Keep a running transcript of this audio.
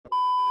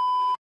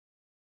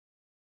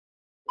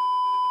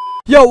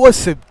Yo,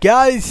 what's up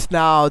guys?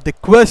 Now the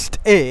quest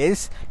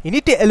is you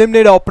need to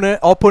eliminate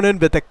opponent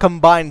with a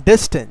combined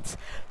distance.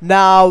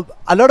 Now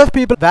a lot of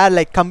people were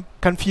like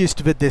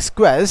confused with this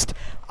quest.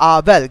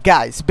 Well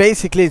guys,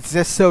 basically it's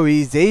just so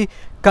easy.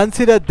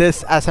 Consider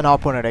this as an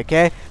opponent,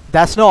 okay?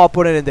 There's no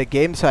opponent in the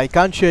game, so I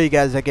can't show you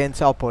guys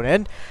against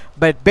opponent.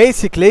 But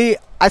basically,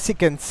 as you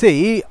can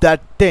see,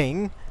 that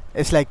thing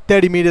is like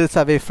 30 meters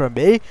away from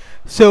me.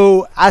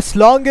 So as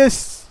long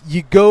as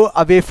you go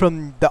away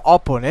from the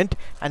opponent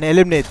and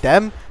eliminate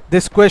them,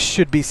 this quest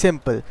should be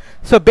simple.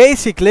 So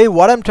basically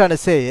what I'm trying to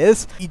say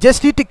is you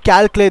just need to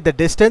calculate the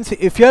distance.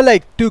 If you're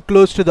like too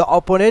close to the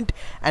opponent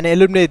and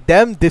eliminate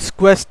them, this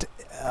quest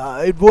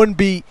it won't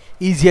be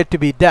easier to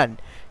be done.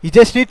 You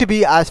just need to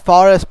be as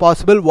far as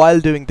possible while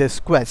doing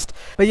this quest.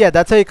 But yeah,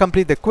 that's how you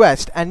complete the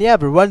quest. And yeah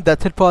everyone,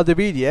 that's it for the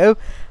video,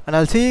 and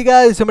I'll see you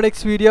guys in my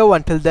next video.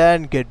 Until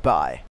then, goodbye.